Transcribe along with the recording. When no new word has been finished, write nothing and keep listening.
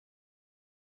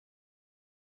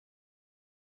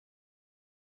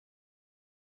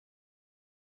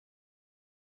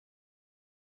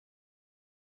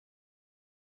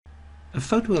A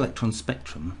photoelectron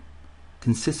spectrum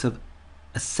consists of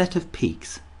a set of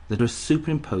peaks that are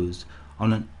superimposed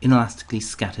on an inelastically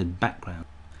scattered background.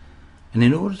 And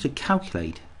in order to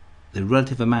calculate the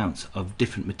relative amounts of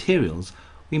different materials,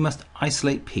 we must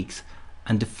isolate peaks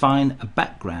and define a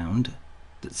background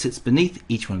that sits beneath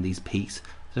each one of these peaks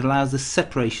that allows the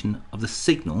separation of the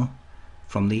signal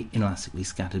from the inelastically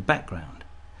scattered background.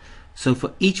 So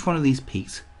for each one of these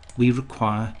peaks we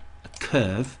require a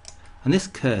curve, and this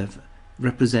curve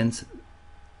represents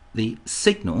the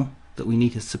signal that we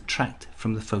need to subtract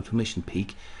from the photoemission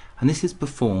peak, and this is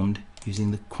performed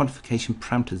using the quantification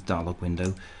parameters dialog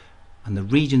window and the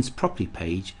regions property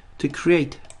page to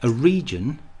create a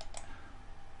region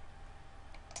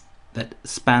that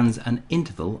spans an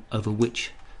interval over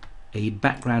which a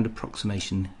background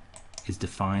approximation is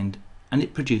defined, and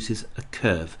it produces a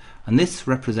curve, and this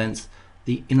represents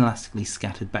the inelastically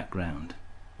scattered background.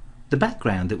 The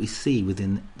background that we see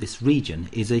within this region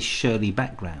is a Shirley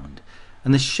background,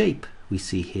 and the shape we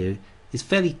see here is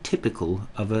fairly typical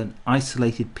of an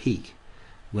isolated peak,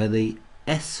 where the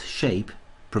S shape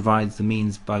provides the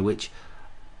means by which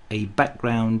a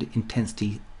background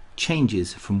intensity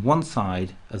changes from one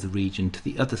side of the region to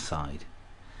the other side.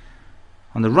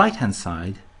 On the right hand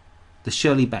side, the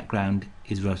Shirley background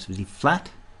is relatively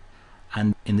flat,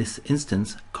 and in this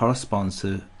instance corresponds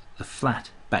to the flat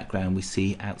background we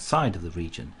see outside of the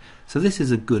region. So this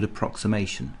is a good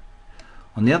approximation.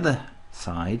 On the other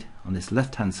side, on this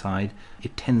left hand side,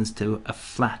 it tends to a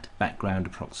flat background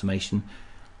approximation.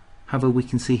 However, we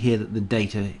can see here that the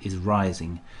data is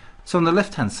rising. So on the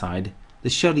left hand side, the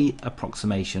Shirley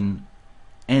approximation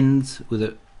ends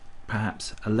with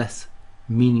perhaps a less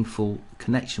meaningful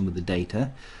connection with the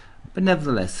data, but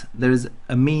nevertheless there is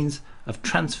a means of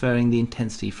transferring the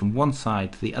intensity from one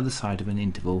side to the other side of an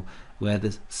interval where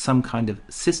there's some kind of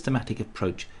systematic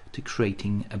approach to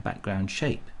creating a background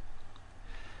shape.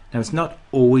 Now, it's not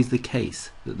always the case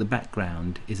that the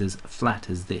background is as flat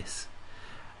as this,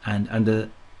 and under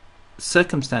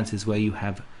circumstances where you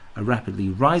have a rapidly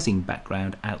rising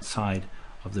background outside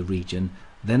of the region,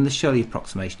 then the Shirley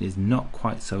approximation is not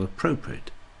quite so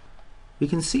appropriate. We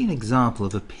can see an example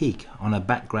of a peak on a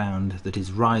background that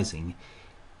is rising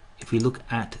if we look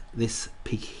at this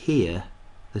peak here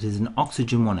that is an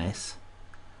oxygen 1s,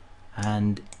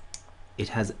 and it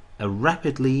has a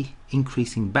rapidly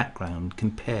increasing background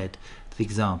compared to the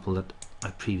example that I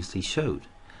previously showed.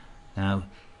 Now,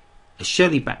 a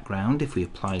Shirley background, if we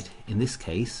apply it in this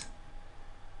case,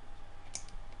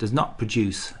 does not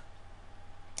produce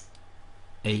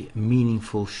a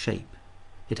meaningful shape.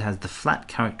 It has the flat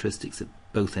characteristics at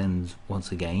both ends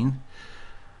once again,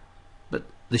 but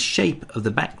the shape of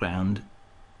the background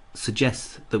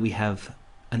suggests that we have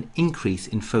an increase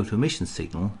in photoemission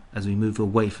signal as we move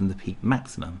away from the peak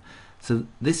maximum. So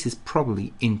this is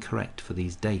probably incorrect for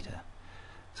these data.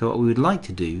 So what we would like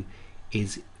to do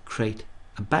is create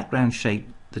a background shape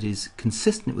that is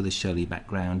consistent with the Shirley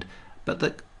background, but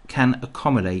that can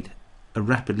accommodate a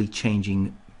rapidly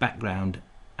changing background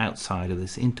outside of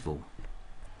this interval.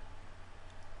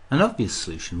 An obvious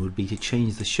solution would be to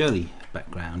change the Shirley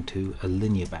background to a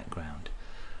linear background,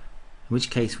 in which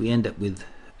case we end up with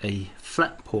a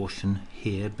flat portion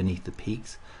here beneath the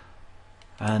peaks,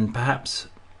 and perhaps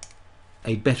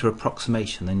a better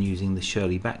approximation than using the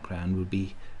Shirley background would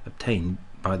be obtained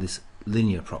by this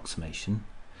linear approximation.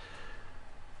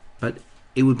 But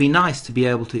it would be nice to be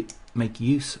able to make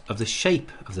use of the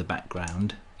shape of the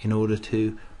background in order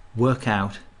to work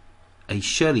out a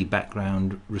Shirley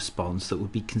background response that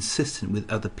would be consistent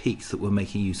with other peaks that were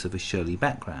making use of a Shirley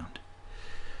background.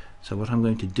 So what I'm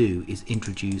going to do is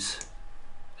introduce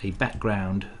a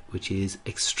background which is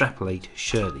Extrapolate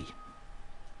Shirley.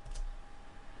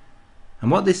 And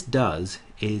what this does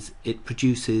is it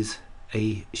produces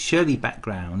a Shirley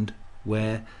background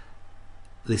where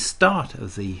the start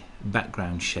of the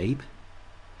background shape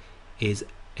is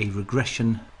a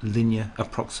regression linear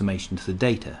approximation to the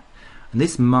data, and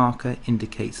this marker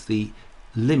indicates the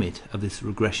limit of this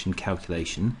regression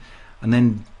calculation, and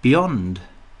then beyond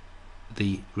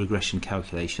the regression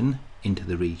calculation into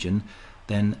the region,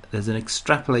 then there's an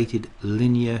extrapolated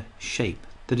linear shape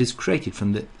that is created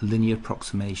from the linear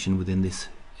approximation within this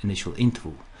initial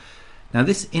interval. Now,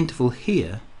 this interval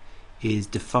here is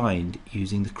defined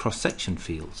using the cross-section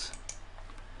fields.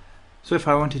 So if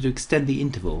I wanted to extend the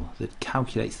interval that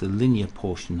calculates the linear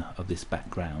portion of this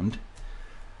background,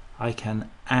 I can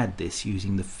add this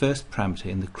using the first parameter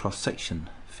in the cross-section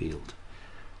field.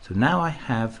 So now I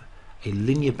have a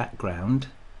linear background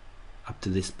up to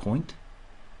this point,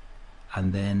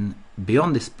 and then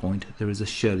beyond this point there is a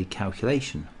Shirley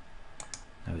calculation.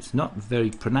 Now, it's not very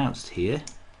pronounced here,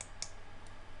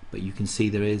 but you can see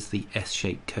there is the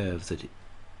S-shaped curve that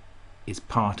is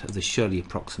part of the Shirley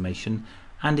approximation,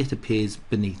 and it appears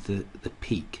beneath the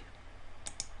peak.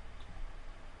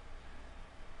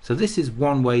 So this is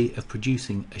one way of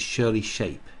producing a Shirley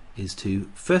shape, is to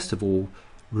first of all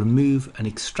remove an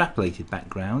extrapolated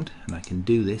background, and I can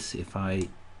do this if I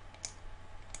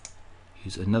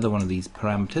use another one of these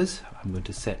parameters. I'm going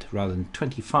to set, rather than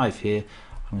 25 here,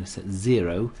 I'm going to set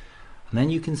 0, and then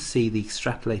you can see the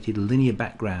extrapolated linear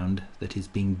background that is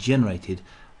being generated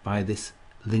by this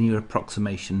linear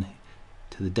approximation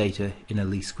to the data in a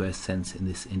least square sense in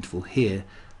this interval here,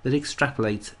 that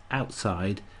extrapolates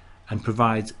outside and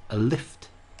provides a lift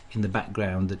in the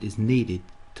background that is needed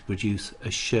to produce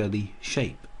a Shirley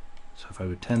shape. So if I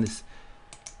return this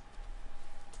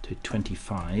to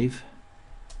 25,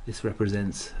 this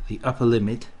represents the upper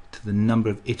limit to the number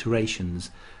of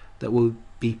iterations that will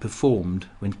be performed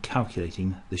when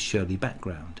calculating the Shirley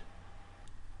background.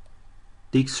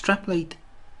 The extrapolate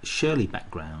Shirley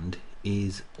background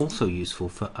is also useful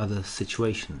for other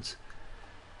situations.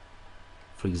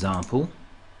 For example,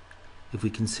 if we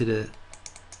consider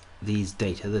these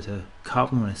data that are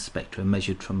carbon spectra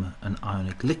measured from an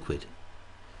ionic liquid,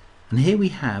 and here we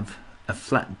have a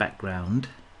flat background,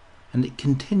 and it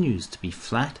continues to be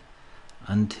flat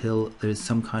until there is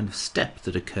some kind of step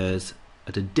that occurs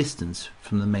at a distance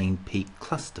from the main peak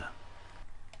cluster.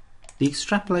 The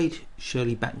extrapolate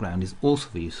Shirley background is also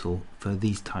useful for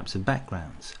these types of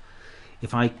backgrounds.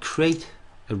 If I create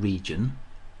a region,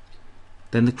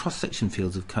 then the cross-section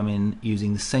fields have come in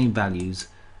using the same values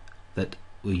that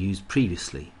were used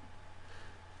previously.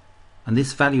 And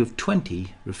this value of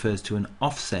 20 refers to an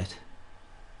offset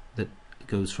that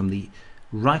goes from the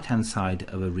right-hand side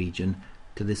of a region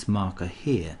to this marker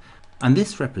here. And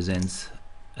this represents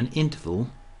an interval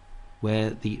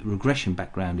where the regression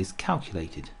background is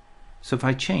calculated. So if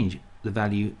I change the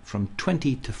value from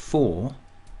 20 to 4,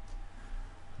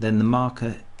 then the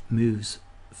marker moves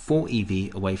 4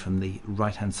 EV away from the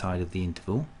right hand side of the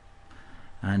interval,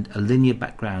 and a linear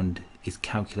background is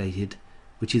calculated,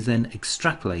 which is then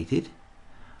extrapolated,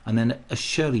 and then a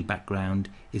Shirley background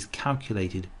is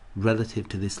calculated relative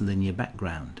to this linear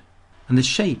background. And the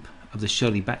shape of the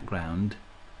Shirley background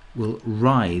will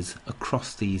rise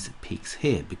across these peaks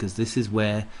here, because this is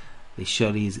where the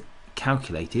Shirley is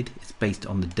calculated. It's based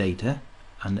on the data,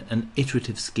 and an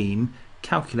iterative scheme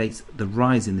calculates the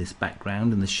rise in this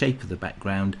background and the shape of the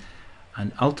background,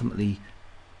 and ultimately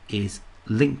is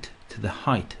linked to the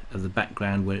height of the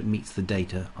background where it meets the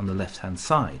data on the left hand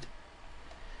side.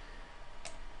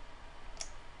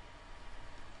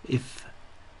 If,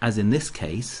 as in this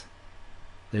case,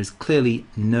 there's clearly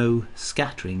no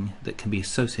scattering that can be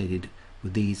associated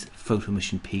with these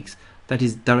photoemission peaks that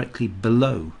is directly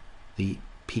below the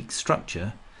peak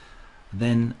structure,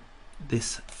 then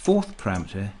this fourth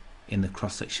parameter in the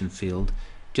cross-section field,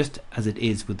 just as it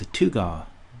is with the Tugar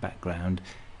background,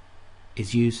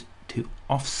 is used to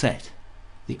offset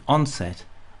the onset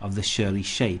of the Shirley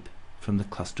shape from the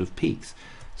cluster of peaks.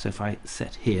 So if I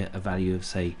set here a value of,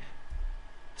 say,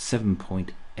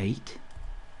 7.8,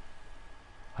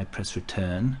 I press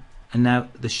return, and now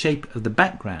the shape of the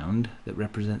background that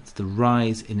represents the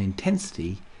rise in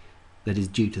intensity that is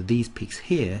due to these peaks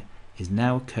here is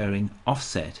now occurring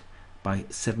offset by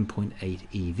 7.8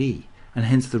 EV, and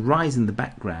hence the rise in the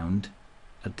background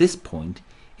at this point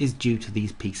is due to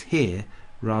these peaks here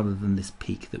rather than this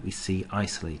peak that we see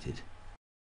isolated.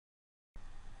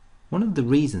 One of the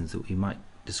reasons that we might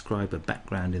describe a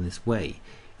background in this way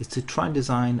is to try and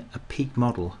design a peak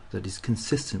model that is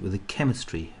consistent with the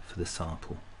chemistry for the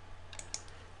sample.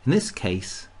 In this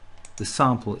case, the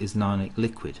sample is an ionic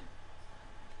liquid,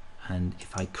 and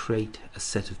if I create a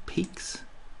set of peaks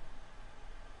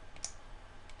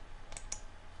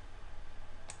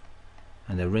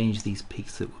and arrange these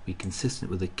peaks that will be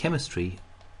consistent with the chemistry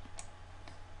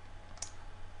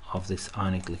of this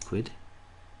ionic liquid,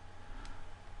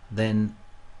 then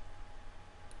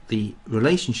the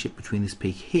relationship between this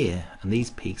peak here and these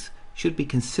peaks should be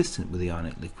consistent with the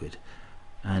ionic liquid.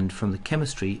 And from the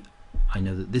chemistry, I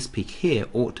know that this peak here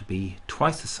ought to be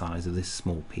twice the size of this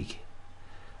small peak,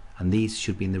 and these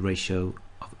should be in the ratio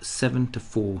of 7 to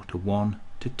 4 to 1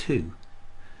 to 2.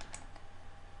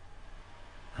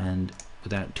 And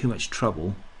without too much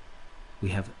trouble, we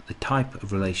have the type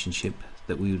of relationship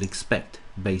that we would expect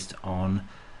based on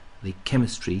the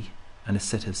chemistry and a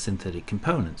set of synthetic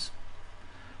components.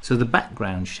 So the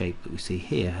background shape that we see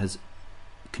here has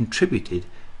contributed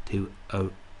to a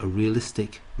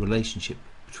realistic relationship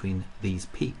between these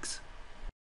peaks.